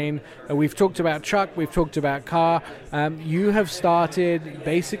Fast Lane. We've talked about truck, we've talked about car. You have started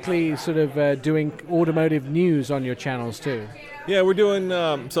basically sort of doing automotive news on your channels too. Yeah, we're doing,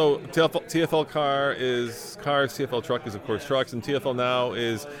 so TFL Car is cars, TFL Truck is, of course, trucks, and TFL Now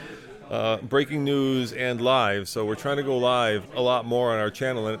is breaking news and live. So we're trying to go live a lot more on our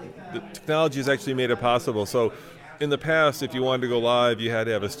channel, and the technology has actually made it possible. So in the past, if you wanted to go live, you had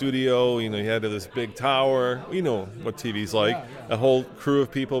to have a studio, you had to have this big tower. You know what TV's like, a whole crew of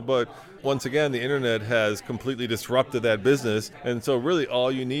people, but once again, the internet has completely disrupted that business, and so really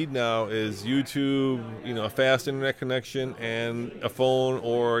all you need now is YouTube, a fast internet connection, and a phone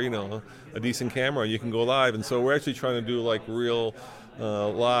or a decent camera. You can go live, and so we're actually trying to do like real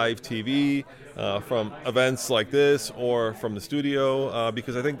live TV from events like this or from the studio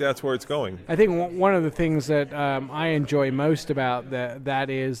because I think that's where it's going. I think one of the things that I enjoy most about that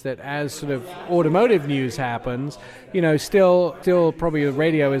is that as sort of automotive news happens, still probably the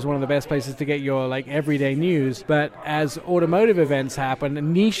radio is one of the best places to get your like everyday news, but as automotive events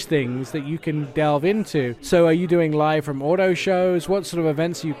happen, niche things that you can delve into. So are you doing live from auto shows? What sort of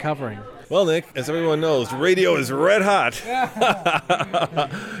events are you covering? Well, Nick, as everyone knows, radio is red hot.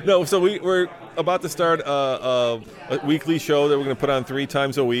 No, so we're about to start a weekly show that we're going to put on 3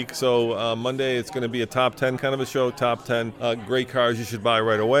 times a week. So Monday it's going to be a top 10 kind of a show, top 10 great cars you should buy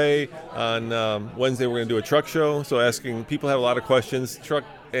right away. On Wednesday we're going to do a truck show. So people have a lot of questions. Truck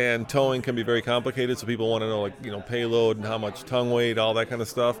and towing can be very complicated, so people want to know payload and how much tongue weight, all that kind of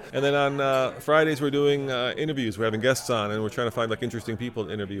stuff. And then on Fridays we're doing interviews. We're having guests on, and we're trying to find interesting people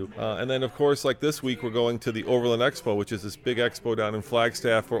to interview. And then of course, like this week, we're going to the Overland Expo, which is this big expo down in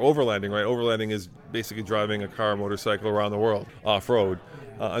Flagstaff for overlanding. Right, overlanding is basically driving a car, motorcycle around the world off road,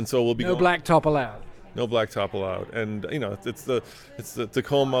 and so we'll be no blacktop allowed. No blacktop allowed, and it's the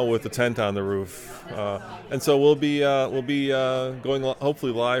Tacoma with the tent on the roof, and so we'll be going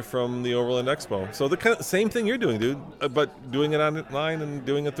hopefully live from the Overland Expo. So the kind of same thing you're doing, dude, but doing it online and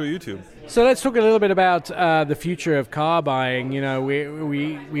doing it through YouTube. So let's talk a little bit about the future of car buying.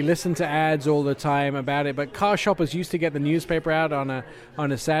 We listen to ads all the time about it, but car shoppers used to get the newspaper out on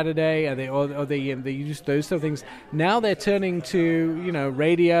a Saturday, or they used those sort of things. Now they're turning to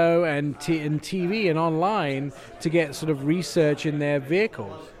radio and TV and online to get sort of research in their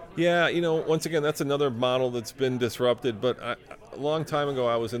vehicles. Yeah, once again, that's another model that's been disrupted, but a long time ago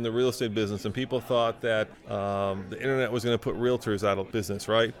I was in the real estate business, and people thought that the internet was going to put realtors out of business,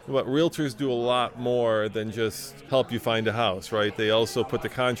 right? But realtors do a lot more than just help you find a house, right? They also put the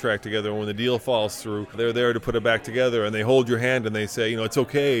contract together, and when the deal falls through, they're there to put it back together, and they hold your hand and they say, it's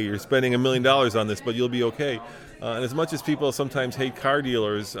okay, you're spending $1 million on this, but you'll be okay. And as much as people sometimes hate car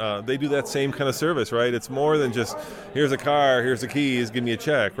dealers, they do that same kind of service, right? It's more than just, here's a car, here's the keys, give me a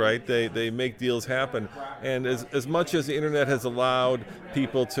check, right? They make deals happen. And as much as the internet has allowed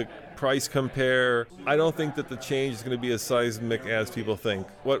people to price compare, I don't think that the change is going to be as seismic as people think.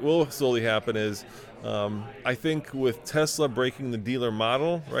 What will slowly happen is I think with Tesla breaking the dealer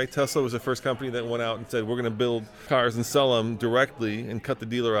model, right? Tesla was the first company that went out and said, we're going to build cars and sell them directly and cut the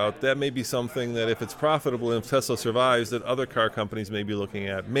dealer out. That may be something that if it's profitable and if Tesla survives, that other car companies may be looking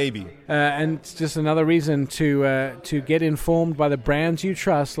at. Maybe. And it's just another reason to get informed by the brands you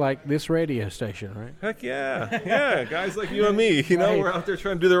trust, like this radio station, right? Heck yeah. Yeah, guys like you and me, we're out there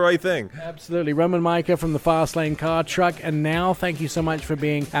trying to do the right thing. Absolutely. Roman Micah from the Fastlane Car, Truck, and Now, thank you so much for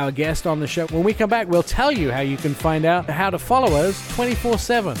being our guest on the show. When we come back, we'll tell you how you can find out how to follow us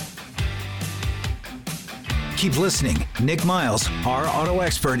 24/7. Keep listening. Nick Miles, our auto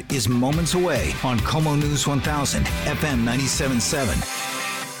expert, is moments away on Como News 1000, FM 97.7.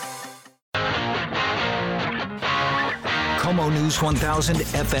 Como News 1000,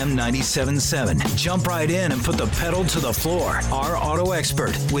 FM 97.7. Jump right in and put the pedal to the floor. Our auto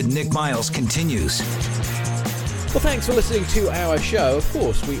expert with Nick Miles continues. Well, thanks for listening to our show. Of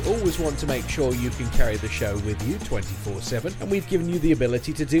course, we always want to make sure you can carry the show with you 24/7, and we've given you the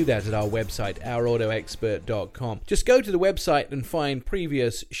ability to do that at our website, ourautoexpert.com. Just go to the website and find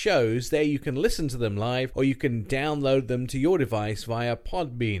previous shows. There you can listen to them live, or you can download them to your device via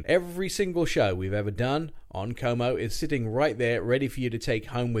Podbean. Every single show we've ever done on Como is sitting right there, ready for you to take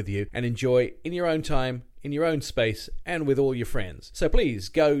home with you and enjoy in your own time, in your own space, and with all your friends. So please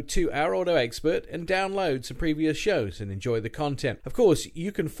go to Our Auto Expert and download some previous shows and enjoy the content. Of course,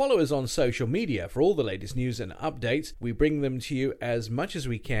 you can follow us on social media for all the latest news and updates. We bring them to you as much as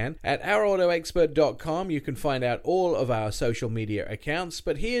we can. At ourautoexpert.com, you can find out all of our social media accounts,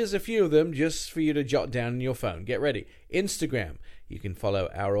 but here's a few of them just for you to jot down on your phone. Get ready. Instagram. You can follow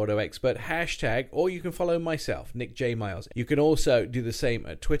Our Auto Expert hashtag, or you can follow myself, Nick J. Miles. You can also do the same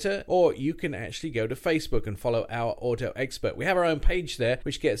at Twitter, or you can actually go to Facebook and follow Our Auto Expert. We have our own page there,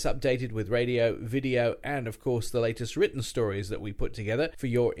 which gets updated with radio, video, and of course the latest written stories that we put together for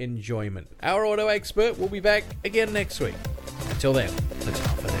your enjoyment. Our Auto Expert will be back again next week. Until then, let's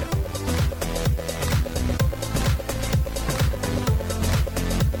off it out.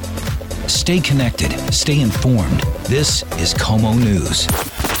 Stay connected. Stay informed. This is Como News.